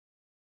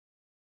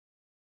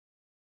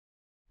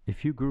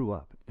If you grew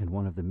up in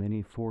one of the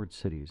many Ford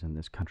cities in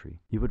this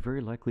country, you would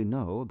very likely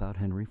know about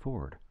Henry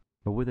Ford.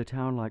 But with a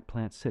town like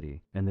Plant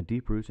City and the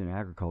deep roots in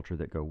agriculture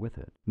that go with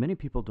it, many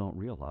people don't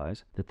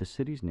realize that the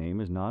city's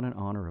name is not in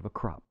honor of a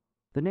crop.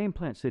 The name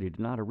Plant City did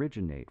not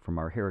originate from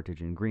our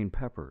heritage in green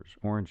peppers,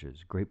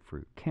 oranges,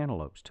 grapefruit,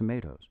 cantaloupes,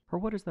 tomatoes, or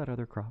what is that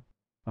other crop?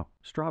 Oh,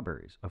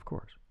 strawberries, of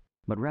course.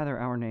 But rather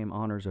our name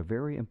honors a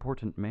very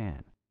important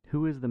man.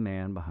 Who is the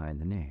man behind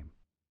the name?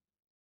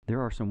 There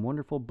are some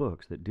wonderful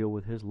books that deal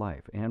with his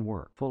life and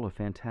work, full of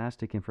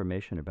fantastic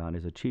information about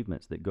his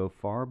achievements that go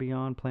far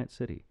beyond Plant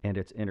City and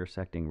its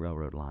intersecting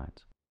railroad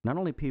lines. Not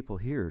only people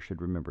here should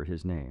remember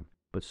his name,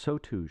 but so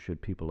too should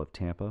people of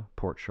Tampa,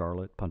 Port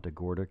Charlotte, Punta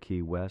Gorda,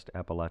 Key West,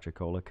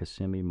 Apalachicola,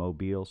 Kissimmee,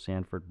 Mobile,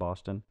 Sanford,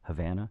 Boston,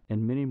 Havana,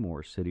 and many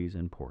more cities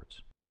and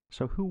ports.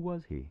 So who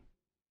was he?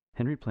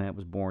 Henry Plant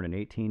was born in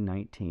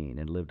 1819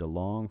 and lived a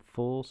long,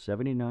 full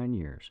 79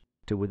 years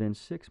to within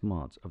 6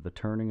 months of the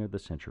turning of the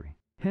century.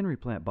 Henry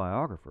Plant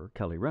biographer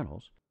Kelly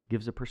Reynolds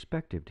gives a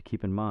perspective to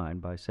keep in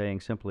mind by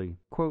saying simply,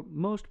 quote,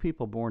 "Most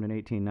people born in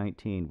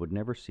 1819 would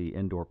never see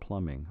indoor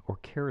plumbing or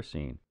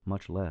kerosene,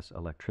 much less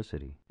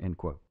electricity," end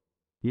quote.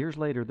 Years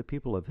later, the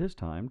people of his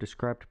time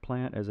described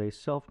Plant as a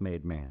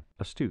self-made man,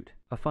 astute,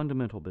 a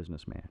fundamental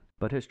businessman.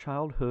 But his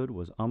childhood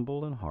was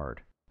humble and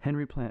hard.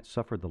 Henry Plant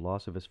suffered the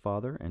loss of his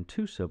father and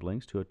 2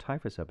 siblings to a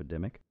typhus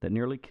epidemic that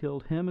nearly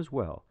killed him as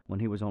well when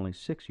he was only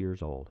 6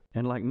 years old.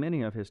 And like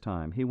many of his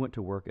time, he went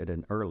to work at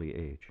an early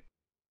age.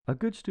 A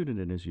good student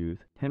in his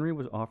youth, Henry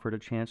was offered a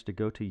chance to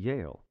go to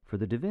Yale for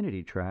the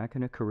divinity track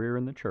and a career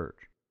in the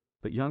church.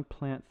 But young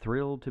Plant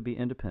thrilled to be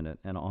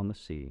independent and on the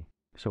sea.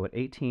 So at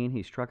 18,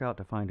 he struck out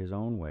to find his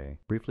own way,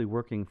 briefly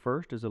working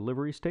first as a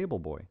livery stable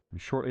boy. And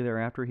shortly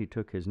thereafter, he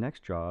took his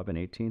next job in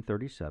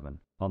 1837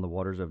 on the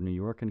waters of New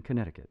York and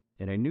Connecticut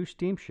in a new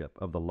steamship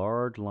of the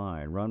large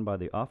line run by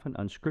the often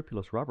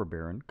unscrupulous robber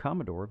baron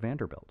Commodore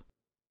Vanderbilt.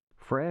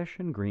 Fresh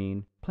and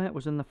green, Plant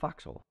was in the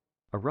forecastle,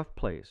 a rough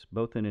place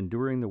both in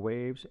enduring the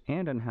waves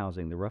and in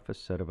housing the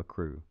roughest set of a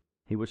crew.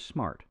 He was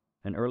smart,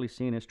 and early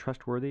seen as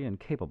trustworthy and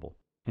capable,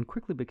 and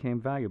quickly became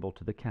valuable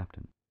to the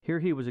captain. Here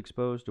he was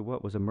exposed to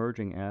what was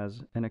emerging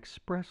as an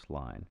express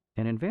line,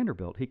 and in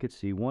Vanderbilt he could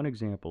see one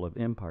example of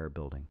empire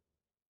building.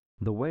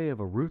 The way of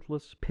a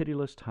ruthless,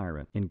 pitiless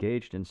tyrant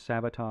engaged in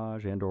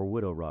sabotage and or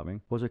widow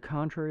robbing was a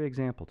contrary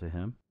example to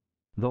him.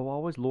 Though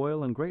always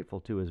loyal and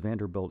grateful to his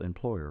Vanderbilt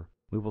employer,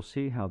 we will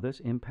see how this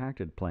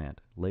impacted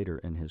Plant later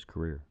in his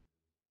career.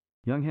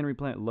 Young Henry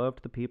Plant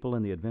loved the people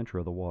and the adventure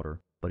of the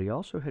water, but he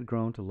also had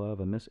grown to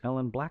love a Miss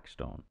Ellen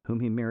Blackstone,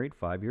 whom he married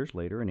 5 years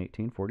later in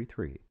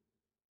 1843.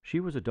 She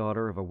was a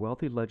daughter of a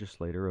wealthy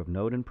legislator of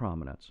note and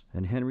prominence,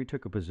 and Henry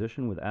took a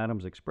position with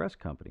Adams Express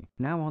Company,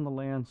 now on the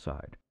land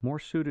side, more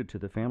suited to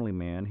the family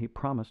man he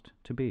promised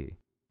to be.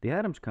 The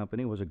Adams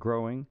Company was a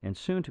growing and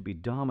soon-to-be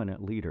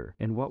dominant leader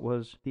in what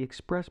was the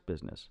express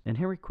business, and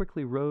Henry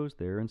quickly rose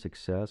there in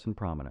success and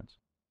prominence.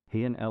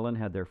 He and Ellen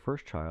had their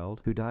first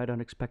child, who died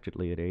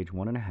unexpectedly at age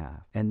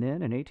 1½ and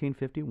then in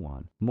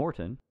 1851,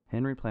 Morton,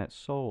 Henry Plant's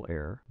sole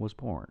heir, was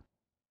born.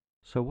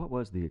 So what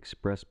was the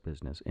express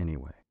business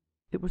anyway?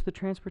 It was the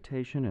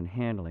transportation and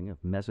handling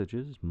of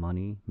messages,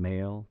 money,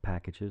 mail,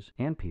 packages,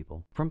 and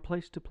people from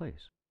place to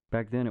place.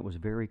 Back then it was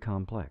very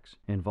complex,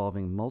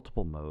 involving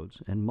multiple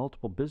modes and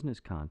multiple business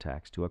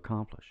contacts to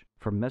accomplish,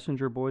 from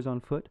messenger boys on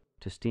foot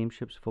to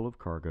steamships full of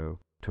cargo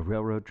to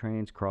railroad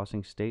trains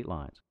crossing state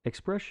lines.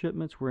 Express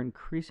shipments were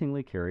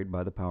increasingly carried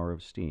by the power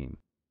of steam.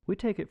 We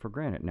take it for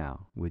granted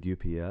now with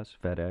UPS,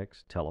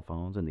 FedEx,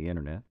 telephones, and the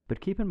internet, but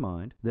keep in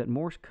mind that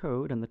Morse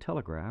code and the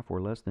telegraph were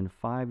less than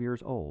 5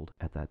 years old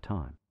at that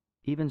time.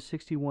 Even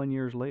 61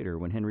 years later,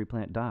 when Henry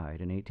Plant died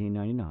in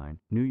 1899,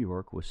 New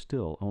York was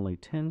still only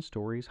 10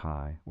 stories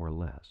high or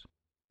less.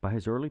 By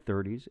his early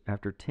 30s,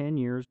 after 10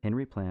 years,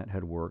 Henry Plant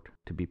had worked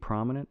to be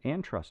prominent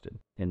and trusted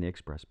in the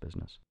express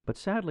business. But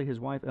sadly, his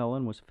wife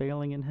Ellen was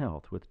failing in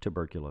health with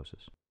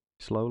tuberculosis.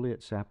 Slowly,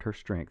 it sapped her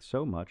strength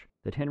so much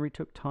that Henry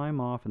took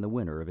time off in the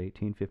winter of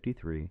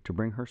 1853 to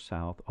bring her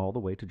south all the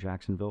way to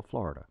Jacksonville,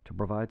 Florida, to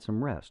provide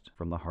some rest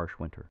from the harsh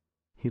winter.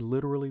 He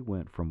literally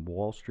went from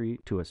Wall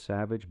Street to a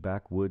savage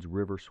backwoods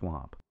river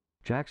swamp.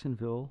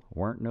 Jacksonville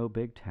weren't no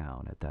big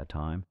town at that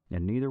time,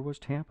 and neither was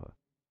Tampa.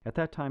 At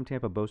that time,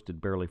 Tampa boasted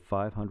barely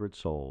 500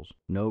 souls,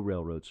 no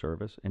railroad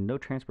service, and no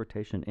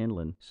transportation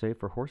inland save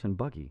for horse and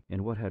buggy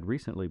in what had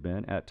recently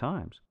been, at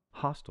times,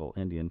 hostile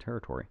Indian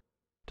territory.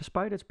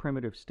 Despite its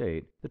primitive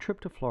state, the trip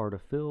to Florida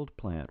filled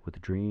Plant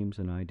with dreams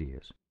and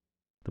ideas.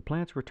 The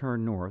Plants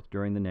returned north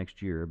during the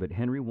next year, but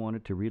Henry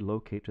wanted to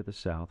relocate to the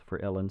south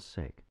for Ellen's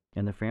sake,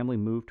 and the family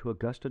moved to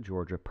Augusta,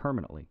 Georgia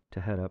permanently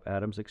to head up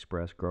Adams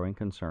Express growing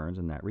concerns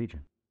in that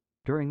region.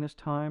 During this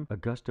time,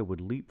 Augusta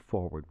would leap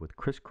forward with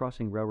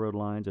crisscrossing railroad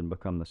lines and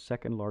become the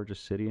second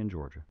largest city in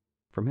Georgia.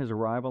 From his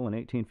arrival in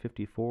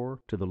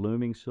 1854 to the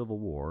looming Civil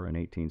War in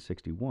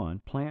 1861,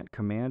 Plant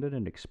commanded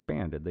and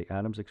expanded the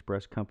Adams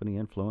Express Company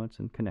influence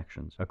and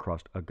connections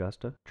across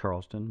Augusta,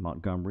 Charleston,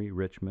 Montgomery,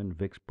 Richmond,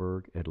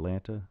 Vicksburg,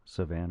 Atlanta,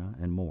 Savannah,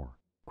 and more.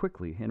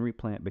 Quickly, Henry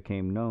Plant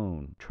became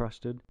known,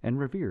 trusted, and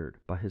revered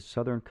by his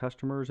Southern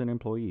customers and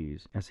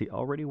employees, as he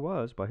already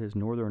was by his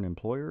Northern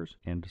employers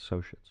and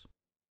associates.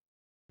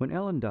 When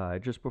Ellen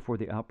died just before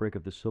the outbreak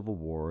of the Civil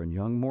War, and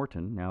young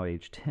Morton, now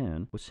aged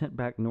 10, was sent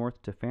back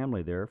north to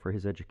family there for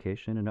his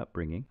education and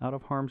upbringing out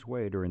of harm's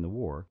way during the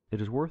war,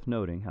 it is worth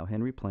noting how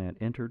Henry Plant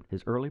entered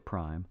his early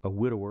prime a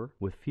widower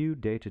with few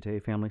day-to-day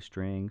family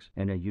strings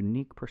and a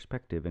unique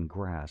perspective and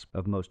grasp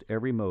of most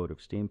every mode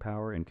of steam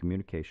power and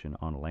communication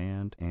on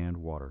land and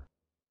water.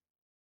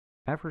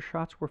 After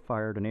shots were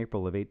fired in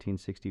April of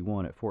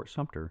 1861 at Fort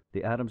Sumter,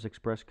 the Adams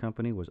Express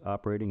Company was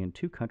operating in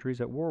two countries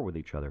at war with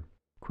each other.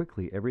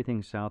 Quickly,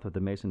 everything south of the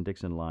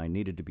Mason-Dixon line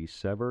needed to be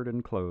severed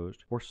and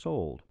closed or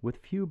sold, with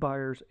few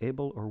buyers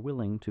able or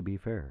willing to be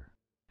fair.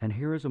 And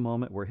here is a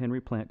moment where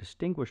Henry Plant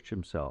distinguished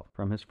himself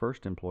from his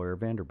first employer,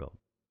 Vanderbilt.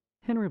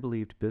 Henry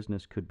believed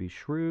business could be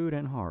shrewd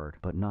and hard,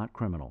 but not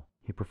criminal.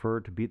 He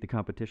preferred to beat the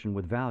competition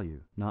with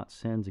value, not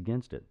sins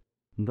against it.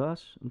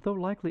 Thus, though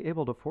likely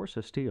able to force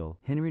a steal,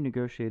 Henry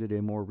negotiated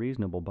a more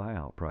reasonable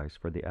buyout price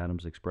for the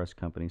Adams Express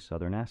Company's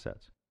southern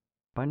assets.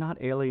 By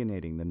not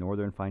alienating the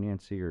northern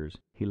financiers,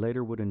 he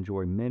later would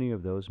enjoy many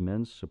of those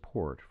men's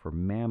support for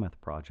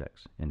mammoth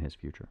projects in his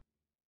future.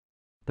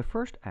 The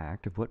first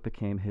act of what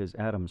became his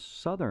Adams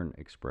Southern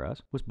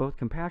Express was both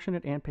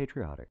compassionate and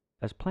patriotic,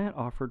 as Plant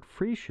offered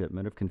free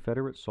shipment of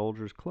Confederate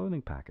soldiers'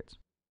 clothing packets.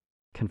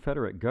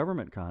 Confederate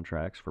government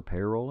contracts for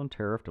payroll and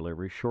tariff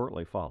delivery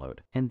shortly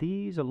followed, and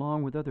these,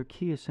 along with other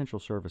key essential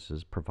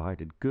services,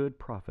 provided good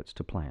profits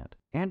to Plant,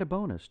 and a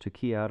bonus to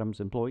key Adams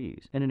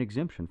employees, and an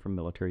exemption from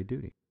military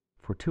duty.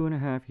 For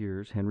 2.5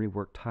 years, Henry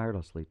worked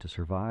tirelessly to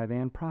survive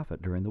and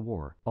profit during the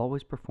war,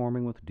 always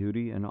performing with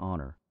duty and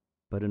honor.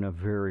 But in a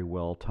very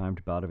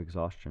well-timed bout of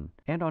exhaustion,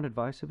 and on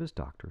advice of his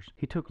doctors,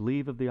 he took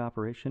leave of the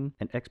operation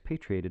and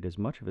expatriated as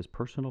much of his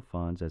personal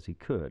funds as he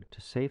could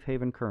to safe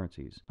haven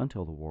currencies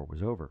until the war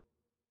was over.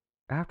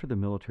 After the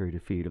military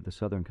defeat of the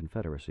Southern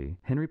Confederacy,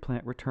 Henry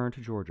Plant returned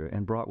to Georgia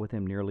and brought with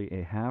him nearly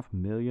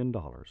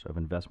 $500,000 of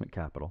investment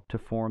capital to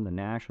form the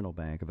National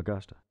Bank of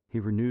Augusta. He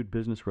renewed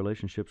business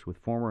relationships with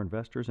former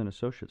investors and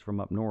associates from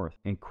up north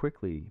and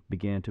quickly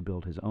began to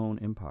build his own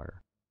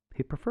empire.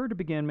 He preferred to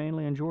begin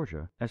mainly in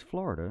Georgia, as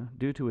Florida,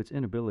 due to its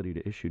inability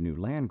to issue new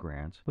land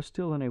grants, was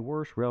still in a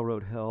worse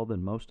railroad hell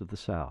than most of the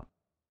South.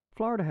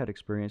 Florida had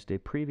experienced a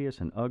previous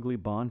and ugly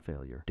bond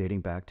failure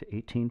dating back to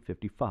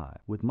 1855,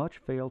 with much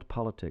failed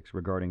politics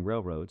regarding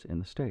railroads in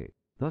the state.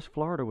 Thus,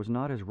 Florida was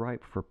not as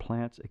ripe for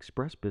Plant's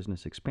express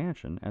business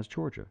expansion as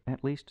Georgia,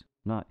 at least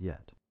not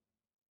yet.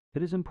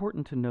 It is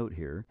important to note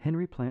here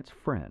Henry Plant's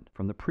friend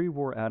from the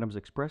pre-war Adams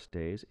Express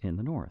days in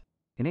the North.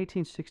 In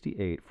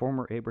 1868,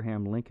 former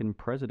Abraham Lincoln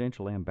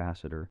presidential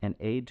ambassador and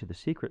aide to the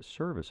Secret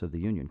Service of the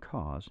Union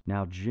cause,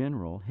 now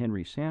General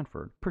Henry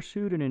Sanford,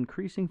 pursued an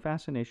increasing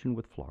fascination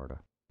with Florida.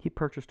 He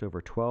purchased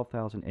over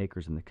 12,000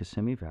 acres in the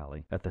Kissimmee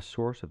Valley at the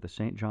source of the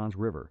St. Johns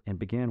River and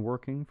began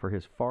working for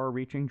his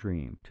far-reaching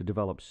dream to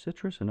develop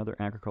citrus and other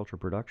agricultural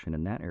production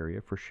in that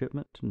area for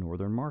shipment to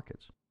northern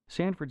markets.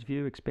 Sanford's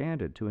view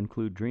expanded to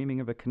include dreaming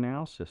of a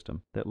canal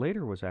system that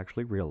later was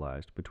actually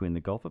realized between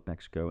the Gulf of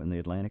Mexico and the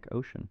Atlantic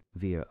Ocean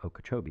via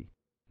Okeechobee.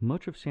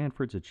 Much of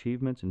Sanford's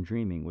achievements and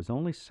dreaming was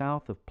only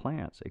south of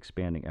Plant's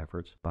expanding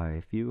efforts by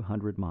a few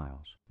hundred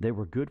miles. They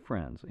were good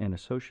friends and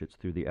associates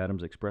through the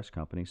Adams Express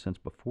Company since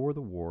before the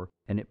war,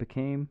 and it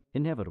became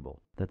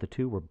inevitable that the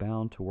two were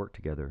bound to work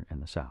together in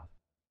the South.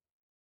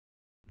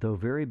 Though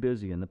very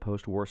busy in the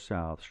post-war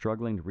South,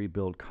 struggling to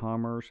rebuild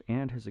commerce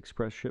and his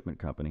express shipment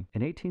company,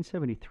 in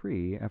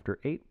 1873, after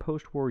 8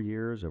 post-war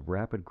years of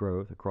rapid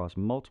growth across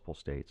multiple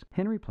states,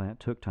 Henry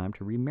Plant took time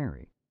to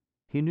remarry.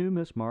 He knew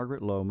Miss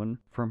Margaret Lohman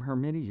from her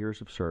many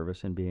years of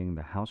service in being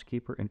the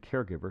housekeeper and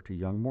caregiver to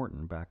young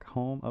Morton back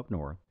home up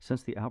north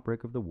since the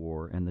outbreak of the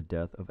war and the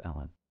death of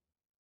Ellen.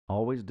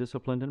 Always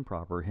disciplined and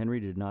proper, Henry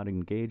did not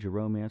engage a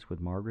romance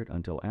with Margaret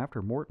until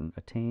after Morton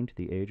attained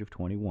the age of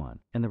 21,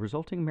 and the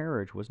resulting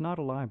marriage was not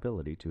a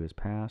liability to his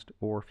past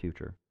or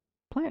future.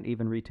 Plant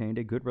even retained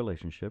a good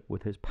relationship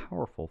with his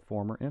powerful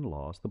former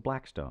in-laws, the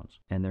Blackstones,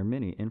 and their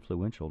many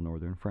influential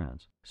northern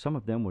friends. Some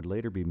of them would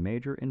later be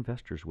major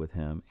investors with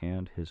him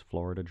and his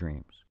Florida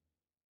dreams.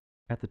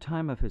 At the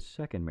time of his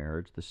second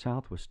marriage, the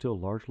South was still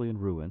largely in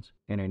ruins,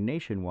 and a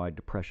nationwide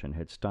depression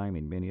had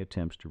stymied many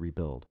attempts to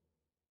rebuild.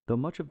 Though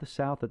much of the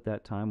South at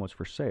that time was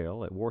for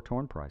sale at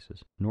war-torn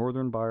prices,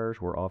 northern buyers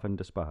were often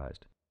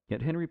despised.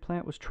 Yet Henry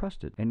Plant was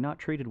trusted and not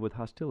treated with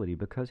hostility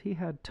because he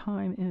had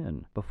time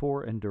in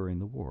before and during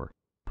the war.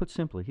 Put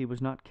simply, he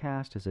was not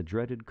cast as a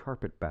dreaded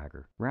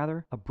carpetbagger,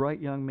 rather a bright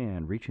young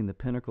man reaching the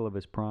pinnacle of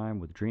his prime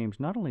with dreams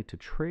not only to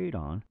trade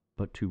on,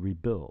 but to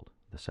rebuild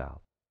the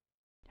South.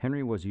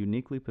 Henry was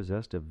uniquely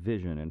possessed of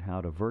vision in how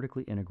to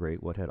vertically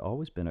integrate what had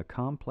always been a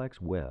complex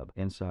web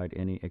inside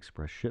any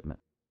express shipment.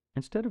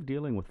 Instead of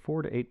dealing with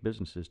 4 to 8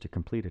 businesses to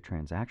complete a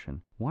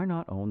transaction, why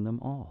not own them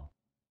all?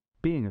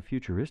 Being a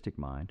futuristic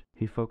mind,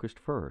 he focused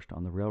first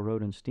on the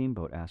railroad and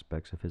steamboat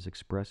aspects of his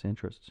express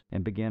interests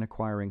and began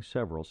acquiring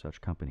several such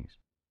companies.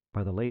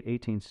 By the late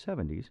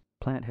 1870s,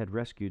 Plant had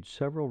rescued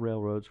several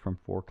railroads from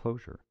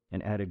foreclosure.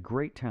 and added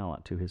great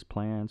talent to his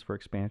plans for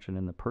expansion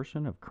in the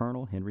person of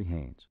Colonel Henry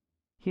Haynes.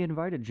 He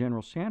invited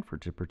General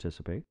Sanford to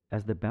participate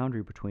as the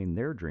boundary between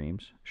their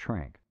dreams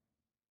shrank.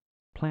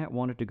 Plant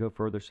wanted to go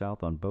further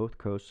south on both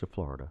coasts of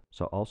Florida,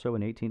 so also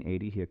in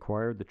 1880 he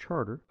acquired the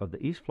charter of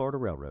the East Florida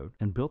Railroad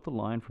and built the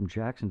line from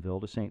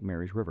Jacksonville to St.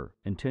 Mary's River,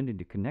 intending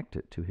to connect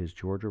it to his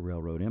Georgia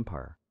Railroad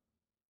empire.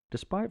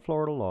 Despite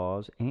Florida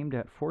laws aimed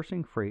at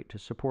forcing freight to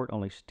support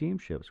only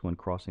steamships when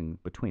crossing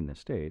between the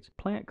states,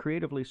 Plant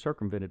creatively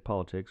circumvented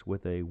politics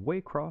with a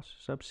Waycross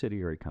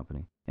subsidiary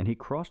company, and he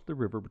crossed the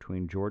river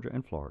between Georgia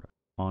and Florida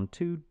on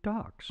two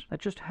docks that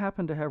just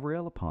happened to have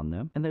rail upon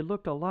them, and they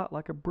looked a lot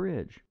like a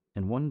bridge.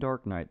 And one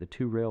dark night, the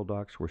two rail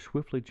docks were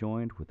swiftly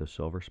joined with a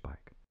silver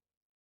spike.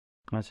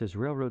 As his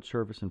railroad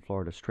service in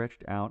Florida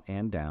stretched out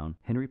and down,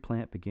 Henry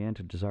Plant began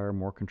to desire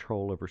more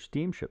control over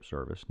steamship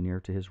service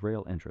near to his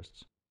rail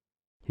interests.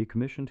 He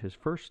commissioned his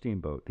first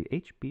steamboat, the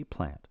H.B.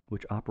 Plant,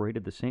 which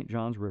operated the St.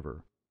 Johns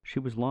River. She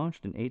was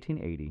launched in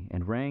 1880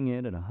 and rang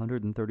in at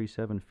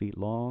 137 feet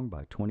long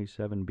by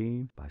 27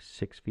 beam by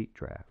 6 feet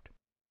draft.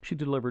 She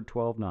delivered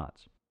 12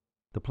 knots.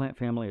 The Plant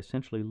family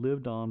essentially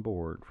lived on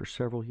board for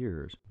several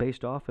years,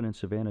 based often in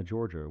Savannah,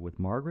 Georgia, with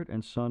Margaret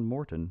and son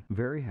Morton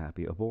very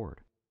happy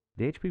aboard.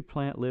 The H.B.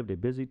 Plant lived a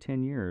busy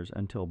 10 years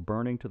until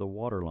burning to the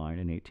waterline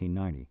in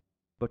 1890.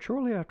 But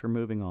shortly after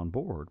moving on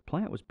board,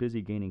 Plant was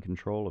busy gaining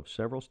control of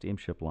several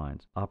steamship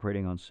lines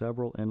operating on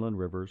several inland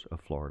rivers of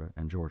Florida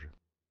and Georgia.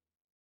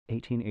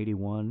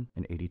 1881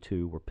 and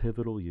 82 were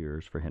pivotal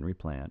years for Henry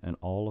Plant and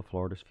all of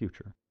Florida's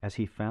future, as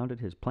he founded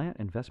his Plant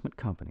Investment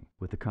Company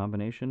with the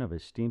combination of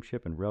his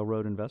steamship and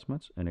railroad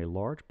investments and a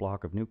large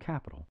block of new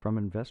capital from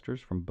investors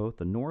from both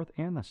the North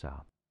and the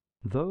South.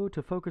 Though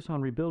to focus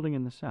on rebuilding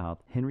in the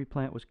South, Henry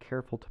Plant was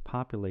careful to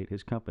populate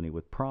his company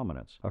with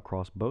prominence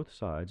across both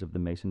sides of the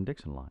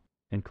Mason-Dixon line,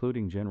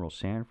 including General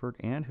Sanford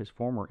and his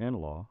former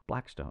in-law,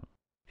 Blackstone.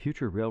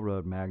 Future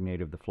railroad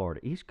magnate of the Florida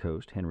East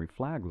Coast, Henry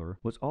Flagler,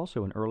 was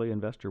also an early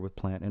investor with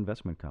Plant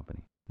Investment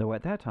Company, though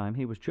at that time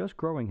he was just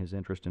growing his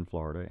interest in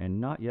Florida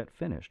and not yet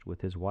finished with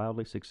his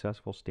wildly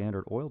successful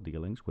Standard Oil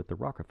dealings with the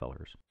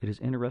Rockefellers. It is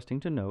interesting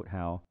to note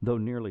how, though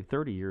nearly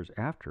 30 years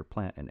after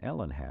Plant and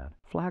Ellen had,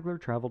 Flagler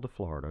traveled to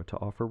Florida to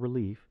offer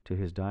relief to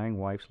his dying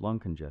wife's lung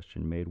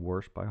congestion made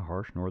worse by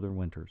harsh northern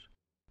winters.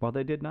 While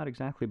they did not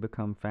exactly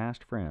become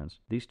fast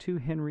friends, these two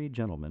Henry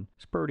gentlemen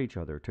spurred each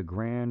other to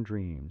grand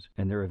dreams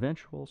and their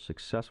eventual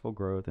successful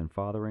growth in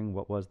fathering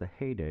what was the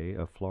heyday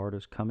of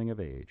Florida's coming of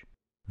age.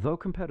 Though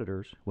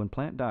competitors, when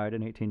Plant died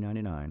in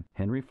 1899,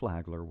 Henry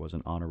Flagler was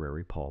an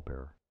honorary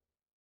pallbearer.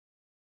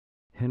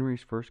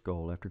 Henry's first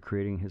goal after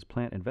creating his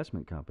Plant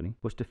Investment Company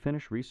was to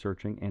finish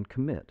researching and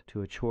commit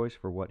to a choice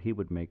for what he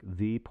would make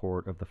the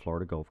port of the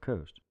Florida Gulf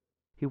Coast.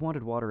 He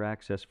wanted water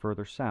access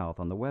further south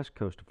on the west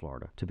coast of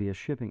Florida to be a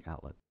shipping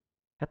outlet.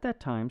 At that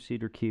time,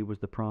 Cedar Key was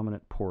the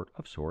prominent port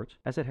of sorts,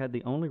 as it had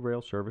the only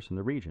rail service in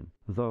the region,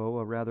 though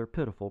a rather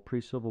pitiful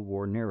pre-Civil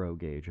War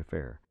narrow-gauge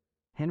affair.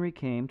 Henry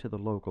came to the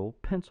local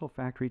pencil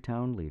factory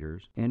town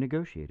leaders and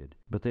negotiated,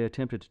 but they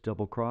attempted to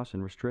double-cross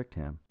and restrict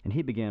him, and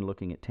he began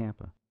looking at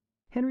Tampa.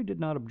 Henry did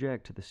not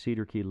object to the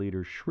Cedar Key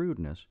leaders'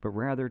 shrewdness, but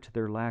rather to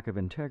their lack of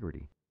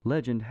integrity.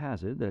 Legend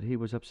has it that he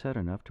was upset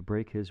enough to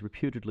break his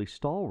reputedly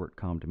stalwart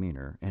calm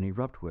demeanor and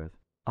erupt with,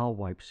 "I'll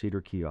wipe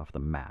Cedar Key off the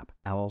map.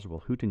 Owls will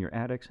hoot in your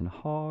attics and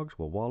hogs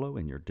will wallow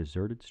in your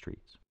deserted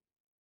streets."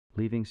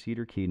 Leaving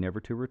Cedar Key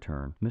never to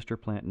return, Mr.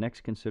 Plant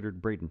next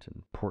considered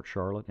Bradenton, Port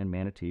Charlotte, and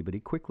Manatee, but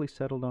he quickly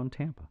settled on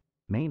Tampa,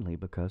 mainly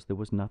because there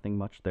was nothing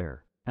much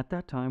there. At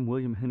that time,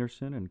 William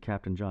Henderson and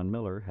Captain John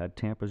Miller had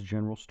Tampa's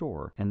general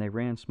store, and they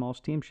ran small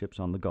steamships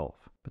on the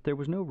Gulf, but there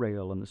was no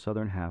rail in the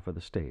southern half of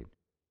the state.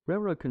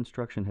 Railroad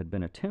construction had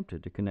been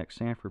attempted to connect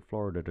Sanford,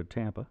 Florida to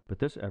Tampa, but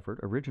this effort,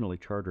 originally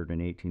chartered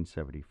in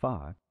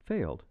 1875,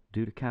 failed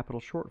due to capital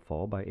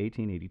shortfall by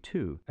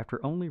 1882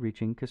 after only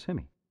reaching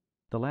Kissimmee.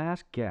 The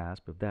last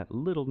gasp of that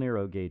little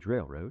narrow-gauge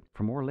railroad,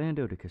 from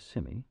Orlando to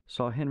Kissimmee,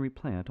 saw Henry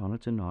Plant on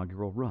its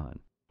inaugural run.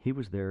 He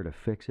was there to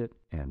fix it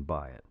and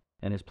buy it,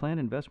 and his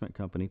Plant Investment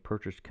Company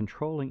purchased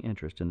controlling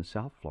interest in the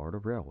South Florida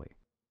Railway.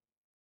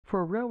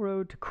 For a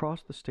railroad to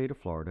cross the state of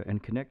Florida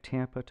and connect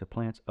Tampa to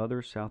Plant's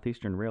other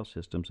southeastern rail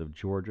systems of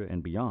Georgia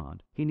and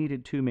beyond, he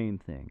needed two main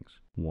things.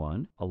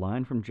 One, a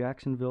line from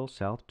Jacksonville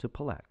south to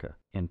Palatka,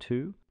 and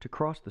two, to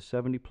cross the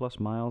 70-plus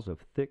miles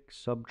of thick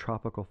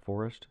subtropical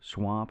forest,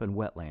 swamp, and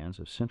wetlands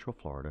of central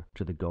Florida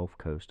to the Gulf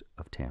Coast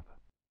of Tampa.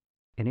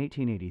 In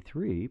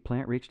 1883,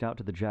 Plant reached out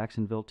to the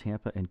Jacksonville,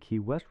 Tampa, and Key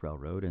West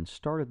Railroad and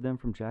started them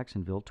from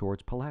Jacksonville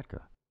towards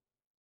Palatka.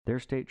 Their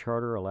state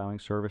charter allowing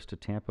service to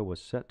Tampa was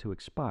set to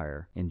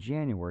expire in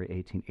January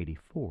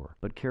 1884,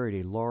 but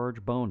carried a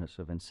large bonus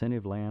of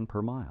incentive land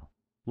per mile,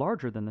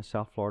 larger than the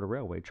South Florida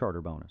Railway charter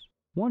bonus.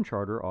 One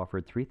charter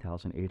offered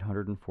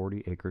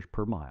 3,840 acres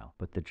per mile,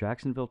 but the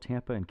Jacksonville,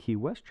 Tampa, and Key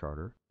West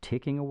charter,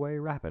 ticking away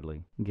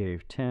rapidly,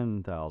 gave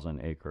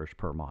 10,000 acres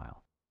per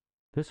mile.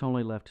 This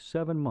only left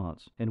 7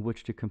 months in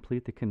which to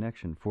complete the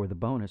connection for the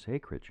bonus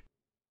acreage.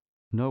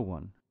 No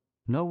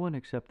one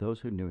except those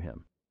who knew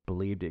him,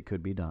 believed it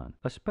could be done,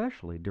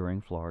 especially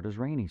during Florida's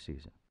rainy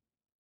season.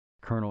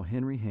 Colonel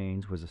Henry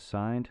Haynes was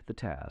assigned the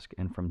task,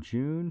 and from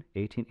June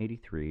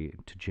 1883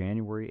 to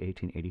January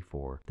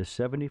 1884, the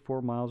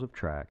 74 miles of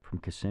track from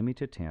Kissimmee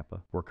to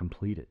Tampa were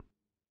completed.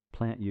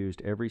 Plant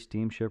used every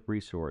steamship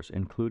resource,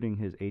 including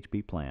his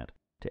HB plant,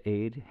 to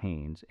aid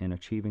Haynes in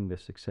achieving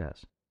this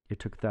success. It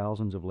took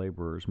thousands of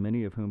laborers,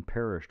 many of whom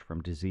perished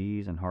from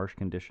disease and harsh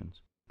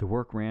conditions. The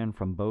work ran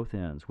from both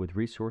ends, with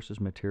resources,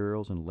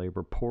 materials, and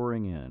labor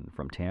pouring in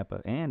from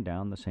Tampa and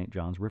down the St.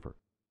 Johns River.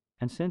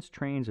 And since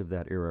trains of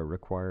that era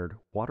required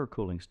water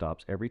cooling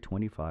stops every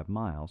 25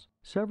 miles,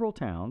 several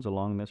towns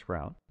along this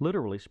route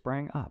literally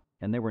sprang up,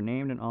 and they were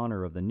named in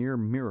honor of the near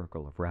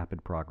miracle of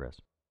rapid progress.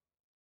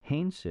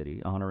 Haines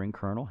City, honoring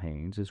Colonel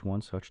Haynes, is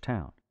one such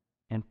town,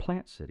 and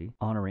Plant City,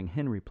 honoring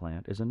Henry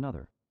Plant, is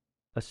another.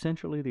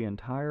 Essentially, the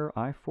entire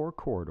I-4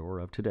 corridor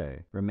of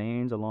today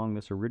remains along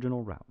this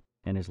original route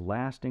and is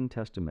lasting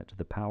testament to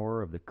the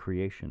power of the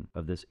creation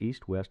of this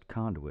east-west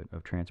conduit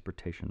of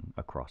transportation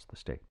across the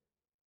state.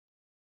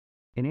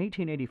 In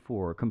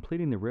 1884,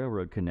 completing the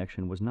railroad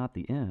connection was not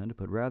the end,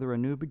 but rather a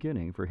new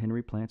beginning for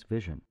Henry Plant's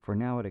vision, for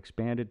now it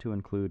expanded to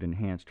include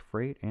enhanced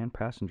freight and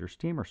passenger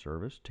steamer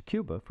service to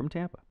Cuba from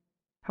Tampa.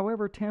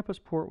 However, Tampa's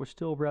port was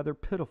still rather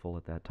pitiful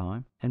at that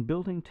time, and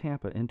building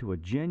Tampa into a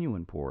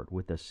genuine port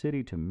with a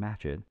city to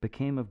match it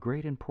became of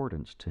great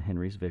importance to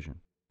Henry's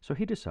vision, so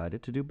he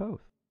decided to do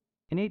both.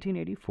 In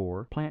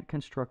 1884, Plant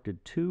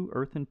constructed 2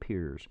 earthen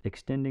piers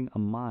extending a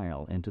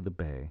mile into the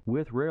bay,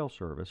 with rail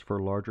service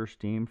for larger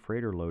steam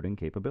freighter loading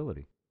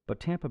capability. But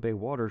Tampa Bay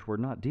waters were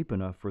not deep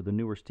enough for the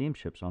newer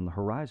steamships on the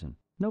horizon.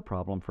 No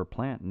problem for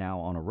Plant now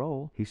on a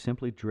roll. He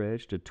simply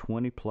dredged a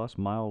 20-plus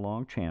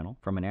mile-long channel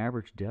from an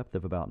average depth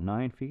of about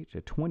 9 feet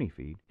to 20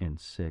 feet in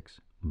 6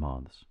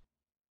 months.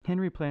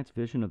 Henry Plant's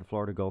vision of the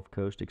Florida Gulf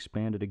Coast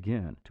expanded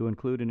again to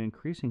include an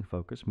increasing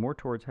focus more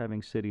towards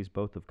having cities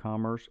both of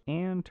commerce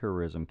and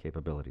tourism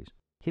capabilities.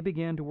 He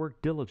began to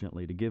work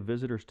diligently to give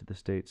visitors to the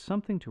state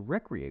something to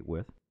recreate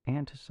with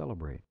and to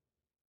celebrate.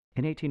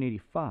 In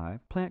 1885,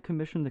 Plant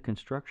commissioned the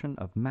construction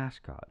of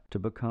Mascot to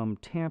become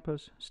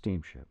Tampa's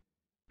steamship.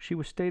 She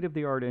was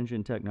state-of-the-art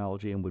engine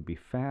technology and would be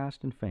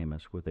fast and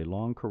famous, with a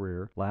long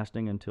career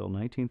lasting until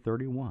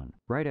 1931.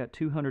 Right at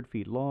 200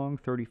 feet long,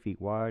 30 feet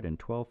wide, and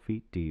 12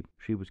 feet deep,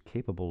 she was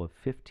capable of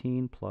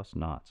 15-plus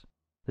knots.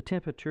 The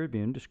Tampa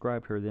Tribune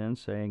described her then,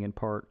 saying in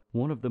part,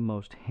 "One of the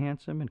most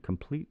handsome and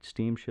complete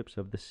steamships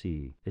of the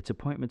sea, its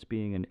appointments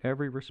being in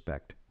every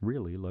respect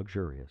really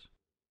luxurious."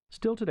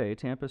 Still today,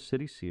 Tampa's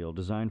city seal,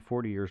 designed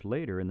 40 years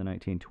later in the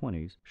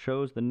 1920s,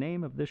 shows the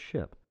name of this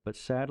ship, but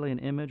sadly an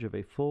image of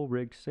a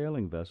full-rigged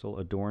sailing vessel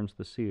adorns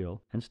the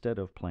seal instead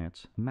of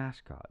Plant's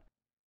mascot.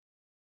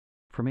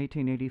 From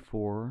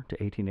 1884 to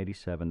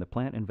 1887, the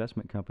Plant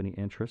Investment Company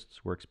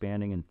interests were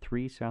expanding in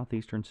 3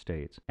 southeastern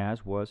states,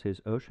 as was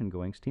his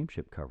ocean-going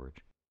steamship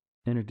coverage.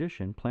 In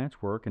addition,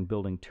 Plant's work in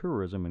building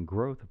tourism and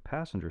growth of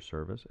passenger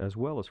service, as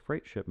well as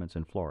freight shipments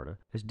in Florida,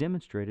 is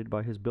demonstrated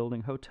by his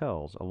building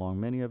hotels along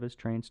many of his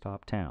train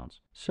stop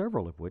towns,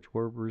 several of which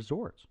were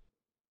resorts.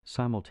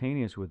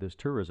 Simultaneous with this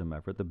tourism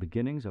effort, the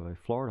beginnings of a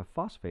Florida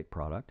phosphate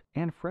product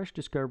and fresh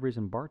discoveries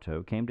in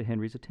Bartow came to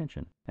Henry's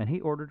attention, and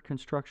he ordered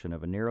construction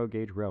of a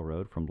narrow-gauge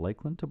railroad from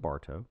Lakeland to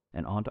Bartow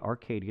and on to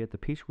Arcadia at the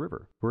Peace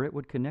River, where it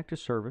would connect a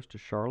service to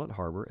Charlotte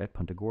Harbor at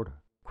Punta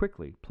Gorda.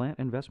 Quickly, Plant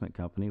Investment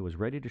Company was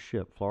ready to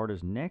ship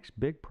Florida's next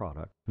big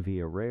product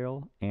via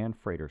rail and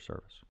freighter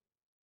service.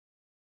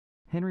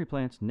 Henry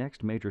Plant's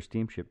next major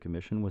steamship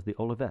commission was the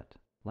Olivette.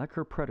 Like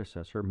her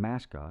predecessor,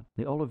 Mascot,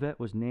 the Olivette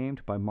was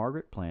named by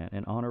Margaret Plant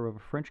in honor of a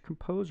French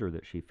composer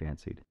that she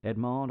fancied,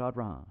 Edmond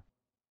Audran.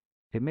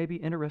 It may be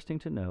interesting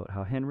to note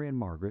how Henry and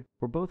Margaret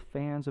were both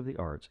fans of the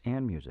arts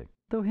and music,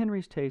 though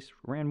Henry's taste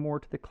ran more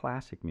to the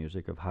classic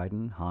music of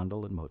Haydn,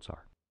 Handel, and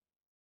Mozart.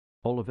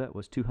 Olivette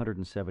was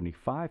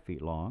 275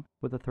 feet long,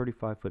 with a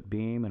 35-foot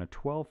beam and a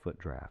 12-foot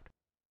draft.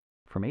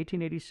 From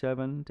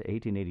 1887 to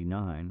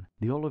 1889,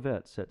 the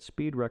Olivette set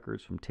speed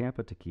records from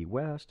Tampa to Key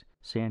West,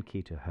 San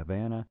Key to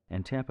Havana,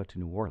 and Tampa to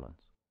New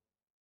Orleans.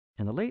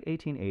 In the late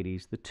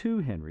 1880s, the 2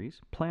 Henrys,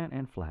 Plant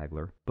and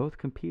Flagler, both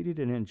competed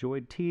and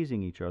enjoyed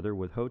teasing each other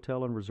with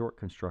hotel and resort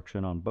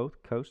construction on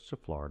both coasts of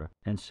Florida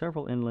and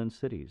several inland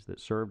cities that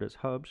served as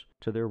hubs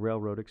to their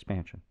railroad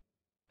expansion.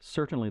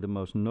 Certainly the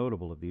most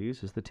notable of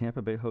these is the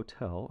Tampa Bay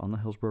Hotel on the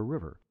Hillsborough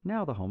River,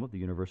 now the home of the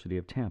University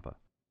of Tampa.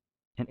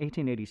 In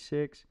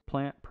 1886,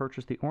 Plant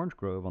purchased the orange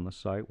grove on the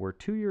site, where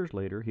 2 years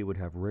later he would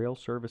have rail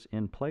service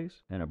in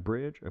place and a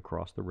bridge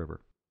across the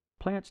river.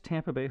 Plant's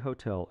Tampa Bay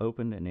Hotel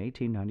opened in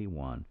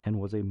 1891 and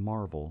was a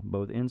marvel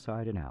both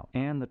inside and out,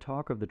 and the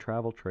talk of the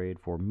travel trade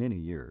for many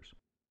years.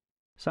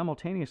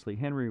 Simultaneously,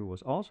 Henry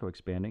was also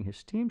expanding his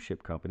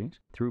steamship companies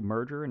through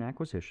merger and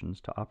acquisitions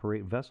to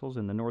operate vessels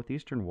in the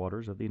northeastern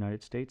waters of the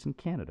United States and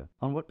Canada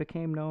on what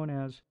became known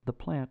as the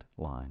Plant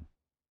Line.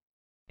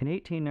 In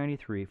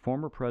 1893,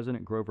 former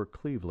President Grover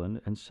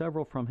Cleveland and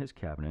several from his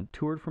cabinet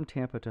toured from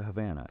Tampa to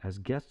Havana as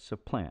guests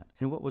of Plant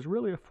in what was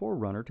really a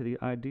forerunner to the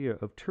idea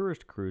of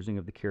tourist cruising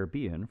of the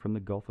Caribbean from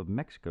the Gulf of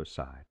Mexico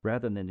side,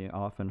 rather than the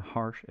often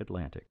harsh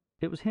Atlantic.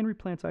 It was Henry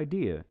Plant's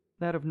idea,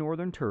 that of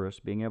northern tourists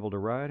being able to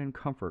ride in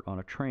comfort on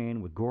a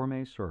train with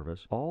gourmet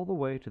service all the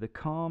way to the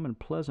calm and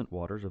pleasant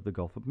waters of the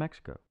Gulf of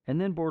Mexico, and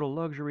then board a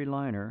luxury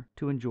liner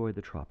to enjoy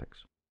the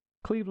tropics.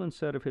 Cleveland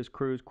said of his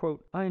cruise,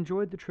 quote, "I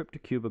enjoyed the trip to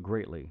Cuba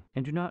greatly,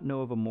 and do not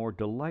know of a more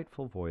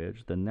delightful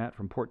voyage than that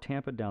from Port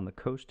Tampa down the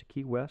coast to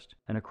Key West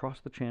and across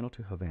the Channel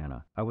to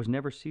Havana. I was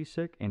never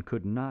seasick and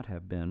could not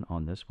have been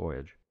on this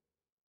voyage."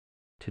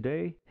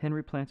 Today,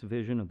 Henry Plant's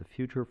vision of the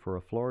future for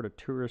a Florida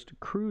tourist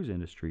cruise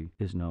industry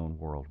is known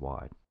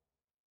worldwide.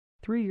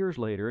 3 years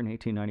later, in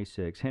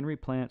 1896, Henry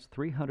Plant's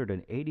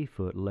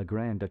 380-foot La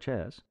Grande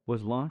Duchesse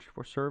was launched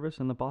for service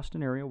in the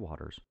Boston area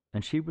waters,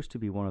 and she was to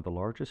be one of the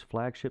largest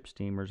flagship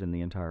steamers in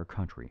the entire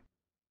country.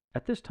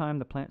 At this time,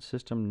 the Plant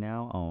system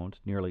now owned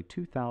nearly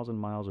 2,000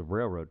 miles of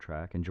railroad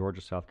track in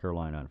Georgia, South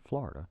Carolina, and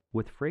Florida,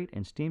 with freight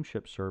and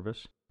steamship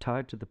service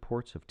tied to the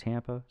ports of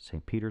Tampa,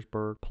 St.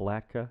 Petersburg,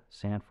 Palatka,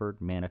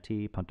 Sanford,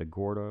 Manatee, Punta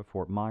Gorda,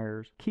 Fort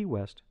Myers, Key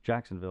West,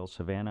 Jacksonville,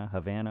 Savannah,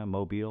 Havana,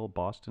 Mobile,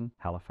 Boston,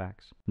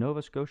 Halifax,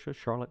 Nova Scotia,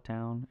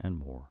 Charlottetown, and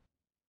more.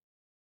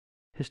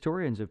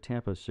 Historians of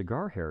Tampa's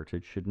cigar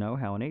heritage should know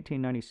how in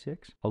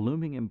 1896, a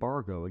looming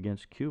embargo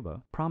against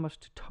Cuba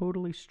promised to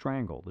totally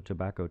strangle the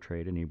tobacco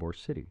trade in Ybor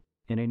City.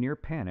 In a near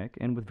panic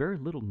and with very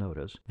little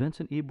notice,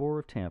 Vincent Ybor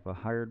of Tampa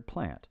hired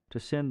Plant to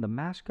send the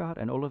Mascot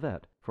and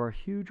Olivet for a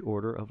huge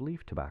order of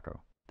leaf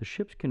tobacco. The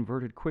ships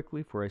converted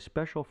quickly for a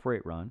special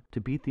freight run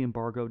to beat the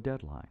embargo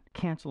deadline,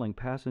 canceling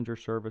passenger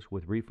service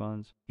with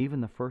refunds.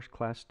 Even the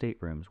first-class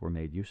staterooms were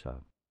made use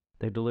of.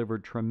 They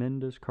delivered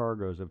tremendous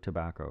cargoes of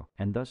tobacco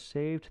and thus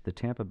saved the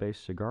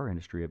Tampa-based cigar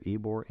industry of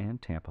Ybor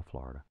and Tampa,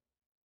 Florida.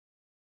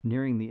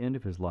 Nearing the end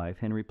of his life,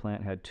 Henry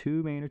Plant had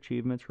two main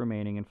achievements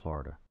remaining in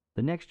Florida.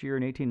 The next year,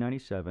 in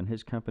 1897,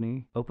 his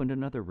company opened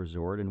another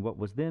resort in what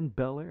was then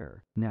Bel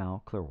Air,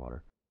 now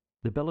Clearwater.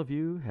 The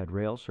Bellevue had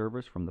rail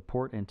service from the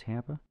port in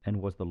Tampa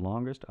and was the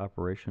longest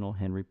operational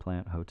Henry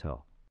Plant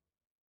hotel.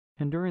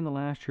 And during the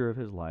last year of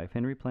his life,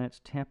 Henry Plant's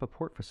Tampa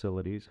port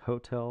facilities,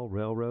 hotel,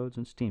 railroads,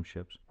 and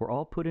steamships were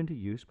all put into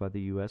use by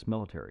the U.S.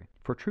 military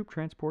for troop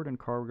transport and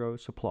cargo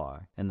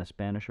supply in the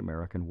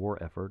Spanish-American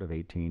War effort of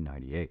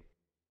 1898.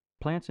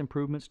 Plant's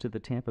improvements to the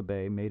Tampa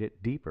Bay made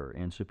it deeper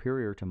and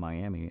superior to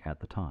Miami at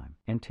the time,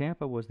 and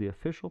Tampa was the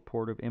official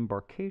port of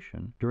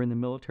embarkation during the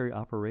military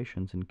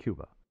operations in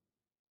Cuba.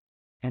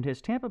 And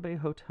his Tampa Bay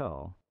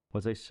Hotel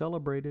was a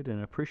celebrated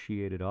and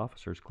appreciated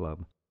officers'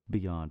 club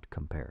beyond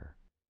compare.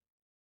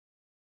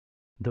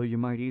 Though you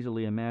might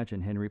easily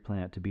imagine Henry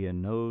Plant to be a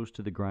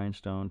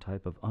nose-to-the-grindstone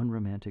type of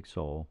unromantic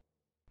soul,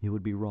 you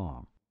would be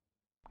wrong.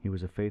 He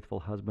was a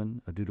faithful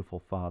husband, a dutiful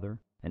father,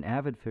 an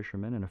avid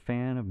fisherman, and a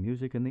fan of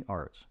music and the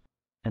arts.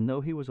 And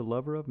though he was a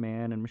lover of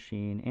man and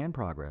machine and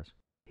progress,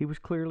 he was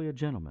clearly a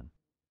gentleman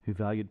who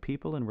valued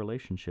people and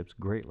relationships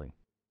greatly.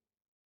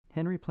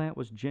 Henry Plant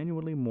was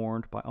genuinely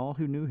mourned by all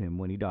who knew him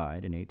when he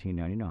died in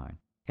 1899,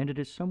 and it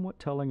is somewhat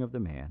telling of the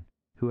man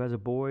who as a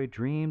boy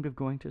dreamed of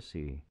going to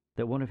sea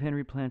that one of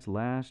Henry Plant's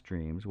last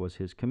dreams was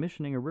his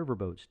commissioning a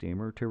riverboat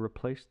steamer to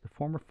replace the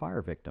former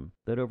fire victim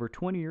that over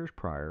 20 years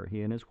prior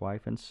he and his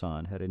wife and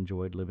son had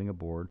enjoyed living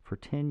aboard for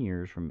 10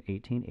 years from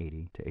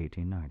 1880 to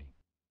 1890.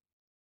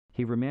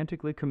 He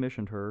romantically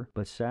commissioned her,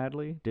 but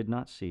sadly did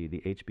not see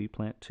the H.B.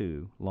 Plant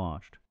II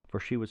launched,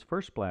 for she was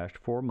first splashed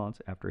 4 months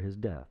after his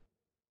death.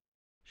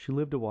 She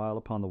lived a while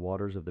upon the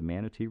waters of the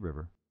Manatee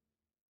River,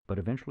 but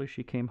eventually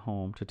she came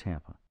home to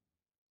Tampa.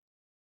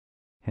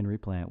 Henry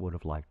Plant would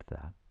have liked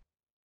that.